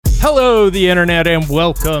Hello, the internet, and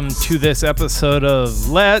welcome to this episode of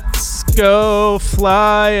Let's Go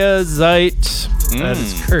Fly a Zeit. That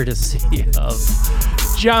is courtesy of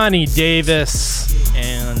Johnny Davis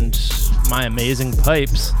and My Amazing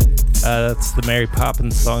Pipes. That's the Mary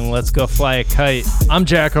Poppins song, Let's Go Fly a Kite. I'm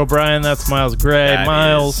Jack O'Brien. That's Miles Gray.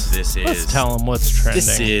 Let's tell him what's trending.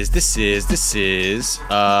 This is.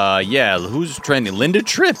 Who's trending? Linda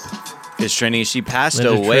Tripp is trending. She passed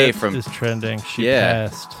away from. Is trending. She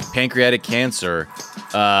passed. Pancreatic cancer.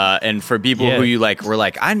 And for people who were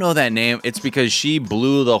like, I know that name. It's because she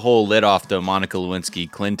blew the whole lid off the Monica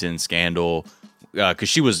Lewinsky Clinton scandal. Because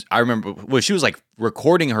she was like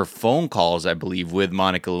recording her phone calls, I believe, with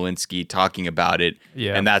Monica Lewinsky talking about it.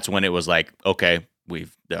 Yeah. And that's when it was like, okay,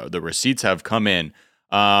 the receipts have come in.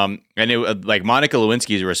 And it like Monica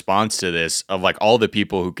Lewinsky's response to this of like all the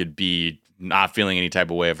people who could be not feeling any type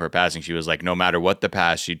of way of her passing. She was like, no matter what the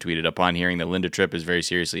past, she tweeted, upon hearing that Linda Tripp is very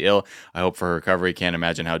seriously ill, I hope for her recovery. Can't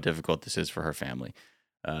imagine how difficult this is for her family.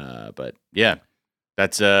 But yeah,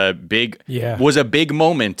 that's was a big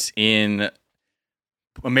moment in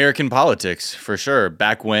American politics for sure.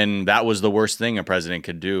 Back when that was the worst thing a president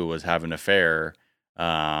could do was have an affair.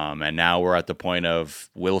 And now we're at the point of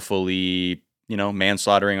willfully,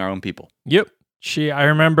 manslaughtering our own people. Yep. I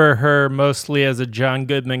remember her mostly as a John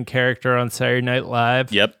Goodman character on Saturday Night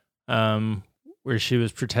Live. Yep. Where she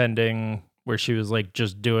was like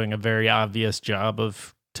just doing a very obvious job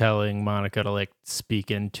of telling Monica to like speak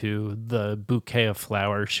into the bouquet of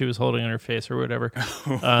flowers she was holding in her face or whatever.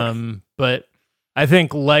 But I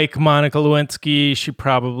think like Monica Lewinsky, she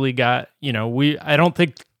probably got, I don't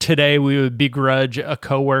think today we would begrudge a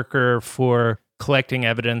coworker for collecting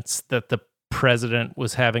evidence that the president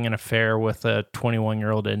was having an affair with a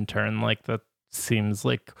 21-year-old intern. Like that seems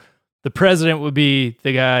like the president would be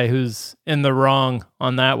the guy who's in the wrong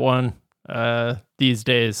on that one these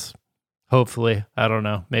days. Hopefully. I don't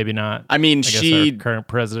know. Maybe not. I mean, our current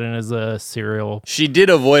president is a serial. She did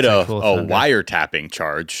avoid a wiretapping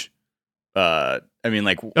charge. She did? I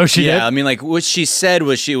mean, like what she said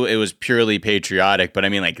was it was purely patriotic, but I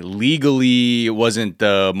mean, like legally it wasn't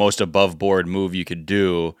the most above board move you could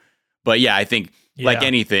do. But yeah, I think like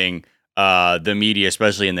anything, the media,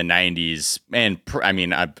 especially in the 90s, and I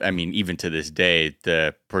mean, even to this day,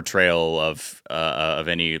 the portrayal of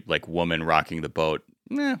any like woman rocking the boat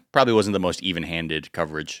probably wasn't the most even-handed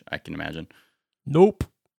coverage I can imagine. Nope.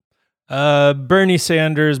 Bernie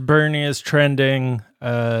Sanders. Bernie is trending.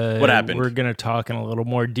 What happened? We're going to talk in a little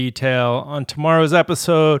more detail on tomorrow's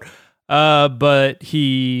episode. But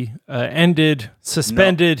he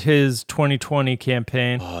suspended his 2020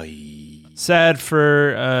 campaign. Sad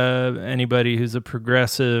for anybody who's a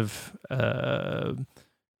progressive. It's going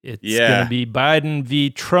to be Biden v.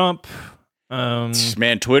 Trump.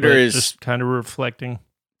 Man, Twitter is just kind of reflecting.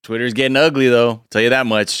 Twitter's getting ugly, though. Tell you that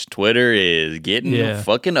much. Twitter is getting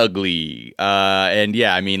fucking ugly. And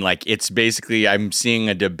yeah, I mean, like, it's basically, I'm seeing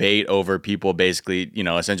a debate over people basically,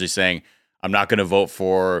 essentially saying, I'm not going to vote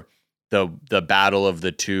for the battle of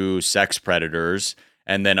the two sex predators.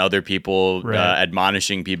 And then other people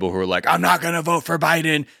admonishing people who are like, I'm not going to vote for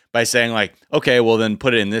Biden, by saying like, okay, well, then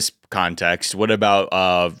put it in this context. What about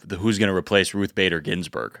who's going to replace Ruth Bader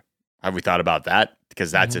Ginsburg? Have we thought about that?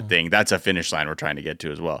 Because that's a thing. That's a finish line we're trying to get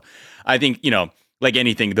to as well. I think, like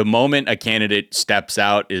anything, the moment a candidate steps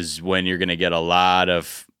out is when you're going to get a lot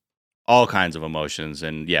of all kinds of emotions.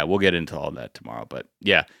 And yeah, we'll get into all that tomorrow. But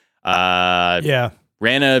yeah.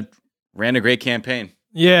 Ran a great campaign.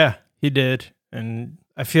 Yeah, he did. And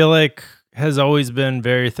I feel like has always been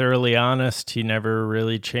very thoroughly honest. He never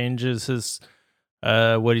really changes his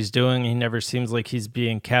what he's doing. He never seems like he's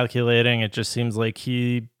being calculating. It just seems like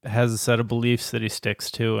he has a set of beliefs that he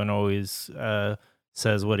sticks to and always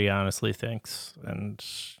says what he honestly thinks. And,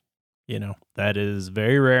 that is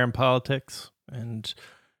very rare in politics. And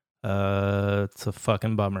it's a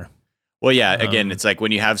fucking bummer. Well, yeah, again, it's like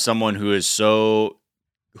when you have someone who is so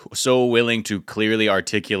willing to clearly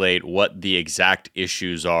articulate what the exact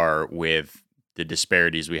issues are with the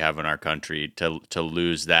disparities we have in our country, to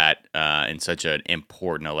lose that in such an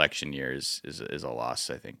important election year is a loss,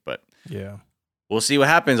 I think. But yeah, we'll see what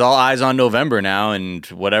happens. All eyes on November now, and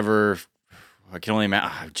whatever. I can only imagine.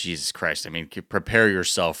 Oh, Jesus Christ! I mean, prepare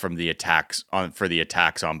yourself for the attacks on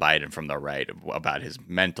Biden from the right about his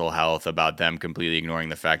mental health, about them completely ignoring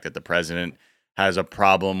the fact that the president has a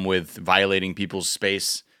problem with violating people's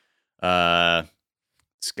space.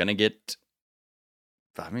 It's gonna get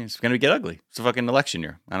ugly. It's a fucking election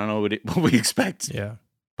year. I don't know what we expect. Yeah.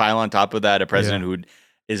 Pile on top of that a president who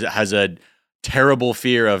has a terrible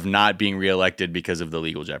fear of not being reelected because of the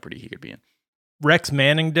legal jeopardy he could be in. Rex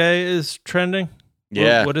Manning Day is trending.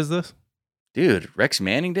 Yeah. What is this? Dude, Rex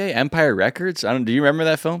Manning Day, Empire Records. Do you remember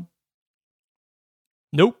that film?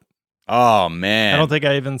 Nope. Oh man, I don't think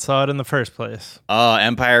I even saw it in the first place. Oh,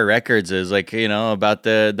 Empire Records is like, about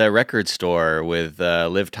the record store with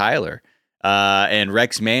Liv Tyler. And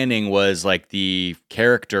Rex Manning was like the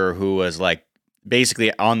character who was like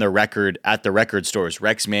basically on the record at the record stores.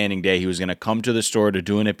 Rex Manning Day, he was going to come to the store to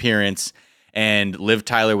do an appearance, and Liv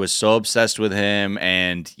Tyler was so obsessed with him,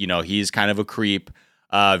 and he's kind of a creep.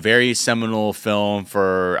 Very seminal film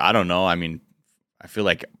for, I don't know, I mean, I feel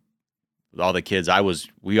like with all the kids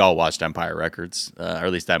we all watched Empire Records, or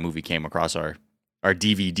at least that movie came across our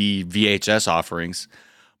DVD VHS offerings.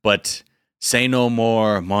 But Say No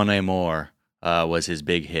More, Mon Amour was his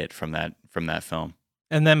big hit from that film.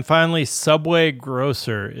 And then finally, Subway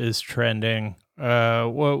Grocer is trending.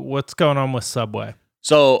 What's going on with Subway?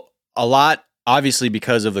 So a lot, obviously,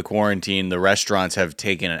 because of the quarantine, the restaurants have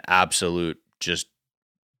taken an absolute just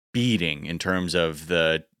beating in terms of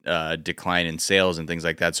the decline in sales and things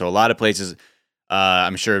like that. So a lot of places,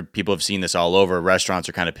 I'm sure people have seen this all over, restaurants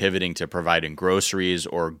are kind of pivoting to providing groceries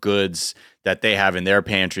or goods that they have in their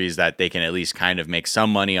pantries that they can at least kind of make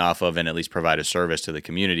some money off of and at least provide a service to the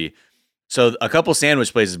community. So a couple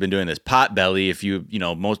sandwich places have been doing this. Potbelly, if we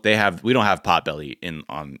don't have Potbelly in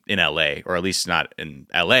LA, or at least not in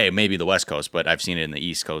LA, maybe the West Coast, but I've seen it in the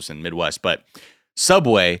East Coast and Midwest. But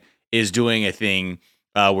Subway is doing a thing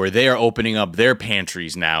where they are opening up their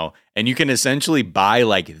pantries now, and you can essentially buy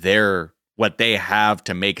like what they have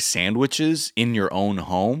to make sandwiches in your own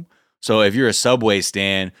home. So if you're a Subway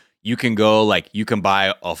stan, you can go you can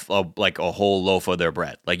buy a whole loaf of their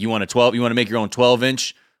bread. Like you want to make your own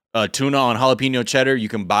 12-inch tuna on jalapeno cheddar, you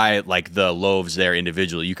can buy like the loaves there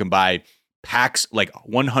individually. You can buy packs, like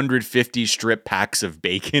 150 strip packs of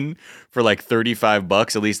bacon for like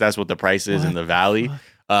 $35. At least that's what the price is in the Valley.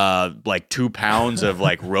 Like 2 pounds of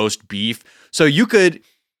like roast beef. So you could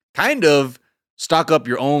kind of stock up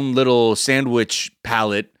your own little sandwich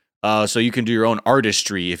palette. So you can do your own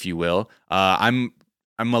artistry, if you will. I'm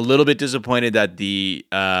a little bit disappointed that the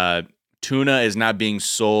tuna is not being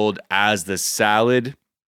sold as the salad.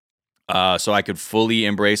 So I could fully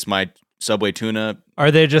embrace my Subway tuna.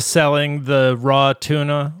 Are they just selling the raw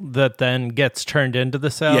tuna that then gets turned into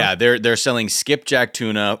the salad? Yeah, they're selling skipjack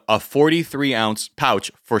tuna, a 43-ounce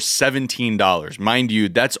pouch for $17. Mind you,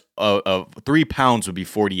 that's 3 pounds would be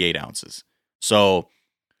 48 ounces. So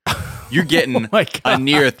you're getting a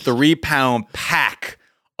near 3-pound pack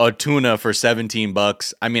of tuna for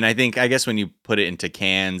 $17. I mean, I guess when you put it into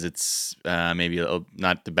cans, it's maybe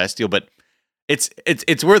not the best deal, but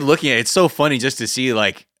it's worth looking at. It's so funny just to see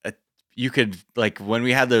you could when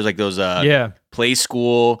we had those play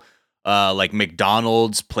school like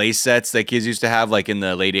McDonald's play sets that kids used to have in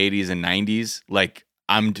the late 80s and 90s.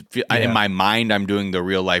 In my mind, I'm doing the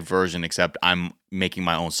real life version, except I'm making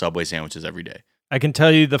my own Subway sandwiches every day. I can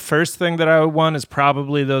tell you the first thing that I would want is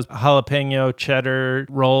probably those jalapeno cheddar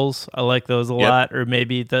rolls. I like those a lot, or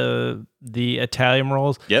maybe the Italian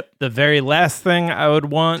rolls. Yep. The very last thing I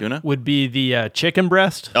would want would be the chicken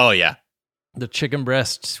breast. Oh, yeah. The chicken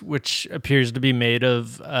breast, which appears to be made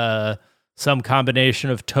of some combination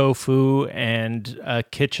of tofu and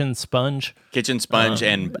kitchen sponge. Kitchen sponge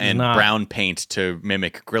and brown paint to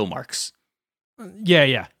mimic grill marks.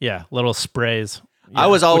 Yeah. Little sprays. Yeah, I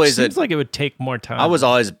was always seems like it would take more time.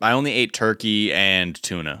 I only ate turkey and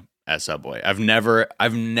tuna at Subway. I've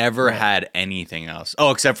never had anything else.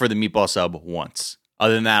 Oh, except for the meatball sub once.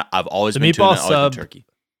 Other than that, I've always been tuna, always been turkey.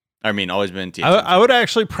 I mean, always been THC. I would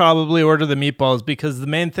actually probably order the meatballs, because the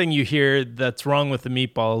main thing you hear that's wrong with the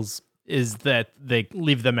meatballs is that they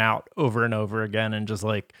leave them out over and over again and just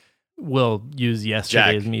we'll use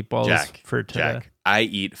yesterday's meatballs for today. Jack, I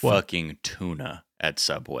eat fucking tuna at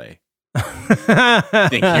Subway.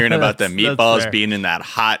 Think hearing about the meatballs being in that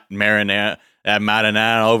hot marinara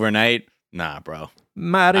overnight? Nah, bro.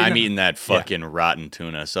 I'm eating that fucking rotten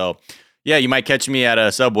tuna. So, yeah, you might catch me at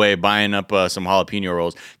a Subway buying up some jalapeno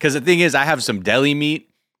rolls. Because the thing is, I have some deli meat,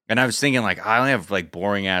 and I was thinking I only have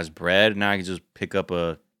boring ass bread. Now I can just pick up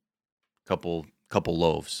a couple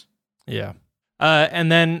loaves. Yeah.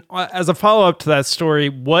 And then as a follow up to that story,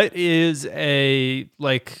 what is a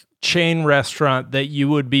chain restaurant that you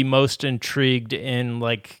would be most intrigued in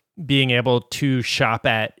being able to shop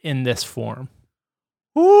at in this form?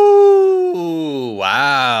 Ooh,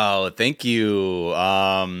 wow. Thank you.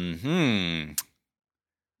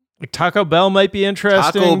 Taco Bell might be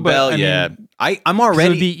interesting. Taco Bell, yeah. I'm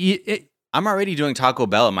already doing Taco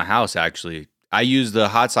Bell at my house, actually. I use the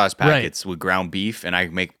hot sauce packets with ground beef, and I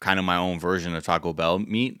make kind of my own version of Taco Bell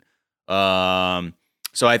meat.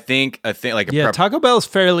 So I think like Taco Bell's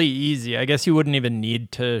fairly easy. I guess you wouldn't even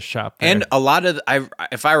need to shop there. And a lot of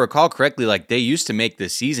if I recall correctly, like they used to make the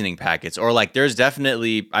seasoning packets, or like there's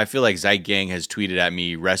definitely, I feel like Zeit Gang has tweeted at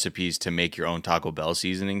me recipes to make your own Taco Bell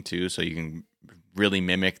seasoning too, so you can really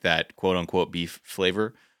mimic that quote unquote beef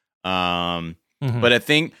flavor. But I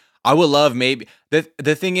think I would love maybe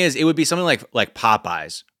the thing is it would be something like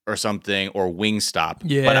Popeyes or something, or Wingstop.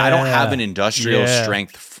 Yeah. But I don't have an industrial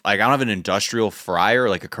strength. Like I don't have an industrial fryer,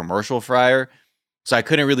 like a commercial fryer. So I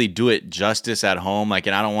couldn't really do it justice at home. Like,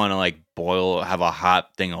 and I don't want to like have a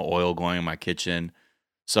hot thing of oil going in my kitchen.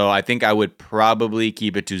 So I think I would probably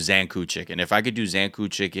keep it to Zankou chicken. If I could do Zankou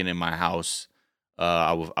chicken in my house,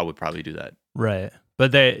 I would probably do that. Right.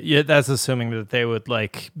 But that's assuming that they would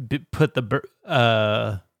like put the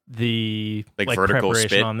like vertical preparation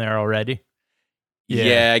spit on there already.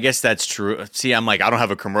 Yeah, I guess that's true. See, I'm like, I don't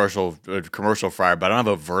have a commercial fryer, but I don't have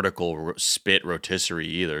a vertical spit rotisserie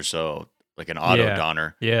either. So like an auto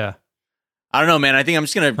donner. Yeah. I don't know, man. I think I'm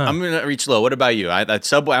gonna reach low. What about you? That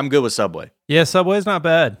Subway. I'm good with Subway. Yeah, Subway's not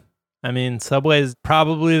bad. I mean, Subway is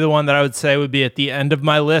probably the one that I would say would be at the end of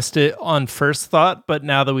my list on first thought. But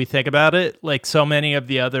now that we think about it, like so many of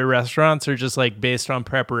the other restaurants are just like based on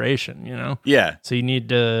preparation, you know? Yeah. So you need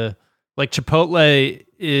to, like Chipotle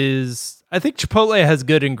I think Chipotle has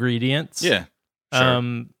good ingredients. Yeah. Sure.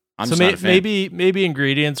 Maybe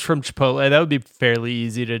ingredients from Chipotle, that would be fairly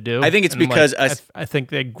easy to do. I think it's because I think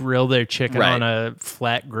they grill their chicken on a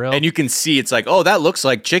flat grill. And you can see it's like, oh, that looks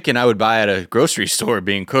like chicken I would buy at a grocery store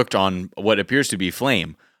being cooked on what appears to be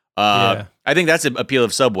flame. I think that's the appeal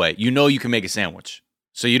of Subway. You know you can make a sandwich.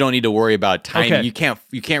 So you don't need to worry about timing. Okay.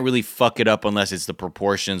 You can't really fuck it up unless it's the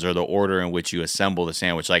proportions or the order in which you assemble the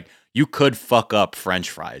sandwich. Like you could fuck up French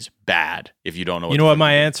fries bad if you don't know. You know what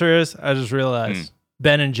my answer is? I just realized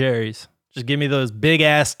Ben and Jerry's. Just give me those big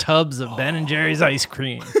ass tubs of Ben and Jerry's ice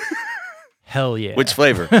cream. Hell yeah! Which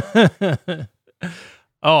flavor?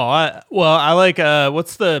 I like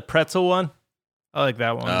what's the pretzel one? I like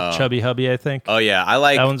that one. Chubby Hubby, I think. Oh yeah, I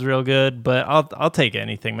like that one's real good. But I'll take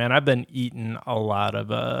anything, man. I've been eating a lot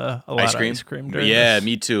of ice cream. Yeah,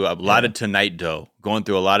 me too. A lot of Tonight Dough. Going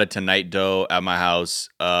through a lot of Tonight Dough at my house.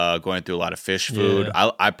 Going through a lot of fish food.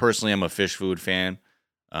 Yeah. I personally am a fish food fan.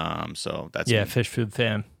 So that's me. Fish food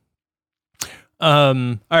fan.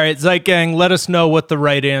 All right, Zeit Gang, let us know what the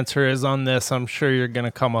right answer is on this. I'm sure you're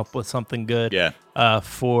gonna come up with something good. Yeah.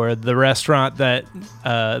 For the restaurant that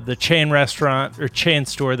the chain restaurant or chain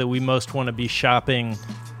store that we most want to be shopping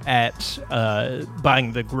at,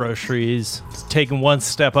 buying the groceries, taking one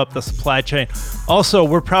step up the supply chain. Also,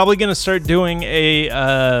 we're probably going to start doing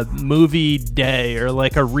a movie day or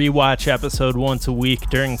like a rewatch episode once a week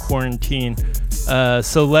during quarantine.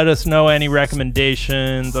 So let us know any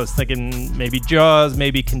recommendations. I was thinking maybe Jaws,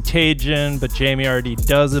 maybe Contagion, but Jamie already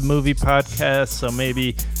does a movie podcast, so maybe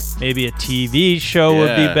a TV show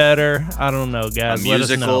would be better. I don't know, guys. A musical. Let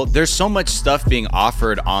us know. There's so much stuff being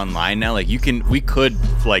offered online now. Like we could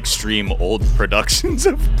like stream old productions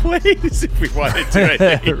of plays if we wanted to.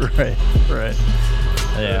 I think. Right.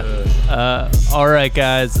 Yeah. All right,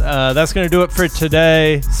 guys. That's gonna do it for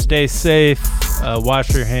today. Stay safe.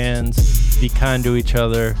 Wash your hands. Be kind to each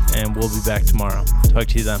other, and we'll be back tomorrow. Talk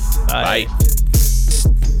to you then. Bye.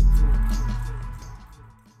 Bye.